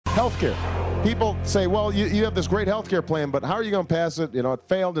health care. People say, well, you have this great health care plan, but how are you going to pass it? You know, it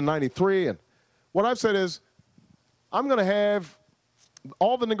failed in '93. And what I've said is, I'm going to have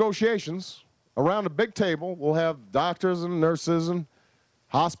all the negotiations around a big table. We'll have doctors and nurses and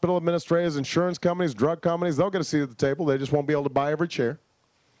hospital administrators, insurance companies, drug companies. They'll get a seat at the table. They just won't be able to buy every chair.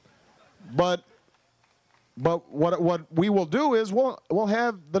 But what we will do is we'll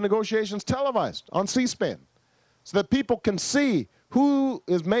have the negotiations televised on C-SPAN so that people can see who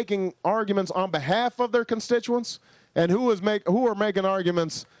is making arguments on behalf of their constituents and who are making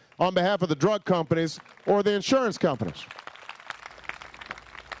arguments on behalf of the drug companies or the insurance companies.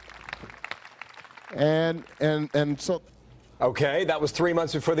 And so. Okay, that was 3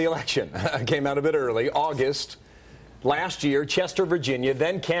 months before the election. Came out a bit early, August last year, Chester, Virginia,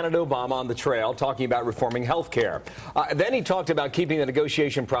 then candidate Obama on the trail talking about reforming health care. Then he talked about keeping the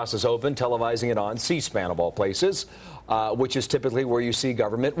negotiation process open, televising it on C-SPAN of all places, which is typically where you see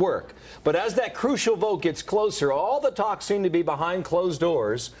government work. But as that crucial vote gets closer, all the talk seemed to be behind closed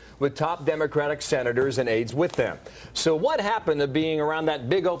doors with top Democratic senators and aides with them. So what happened to being around that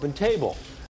big open table?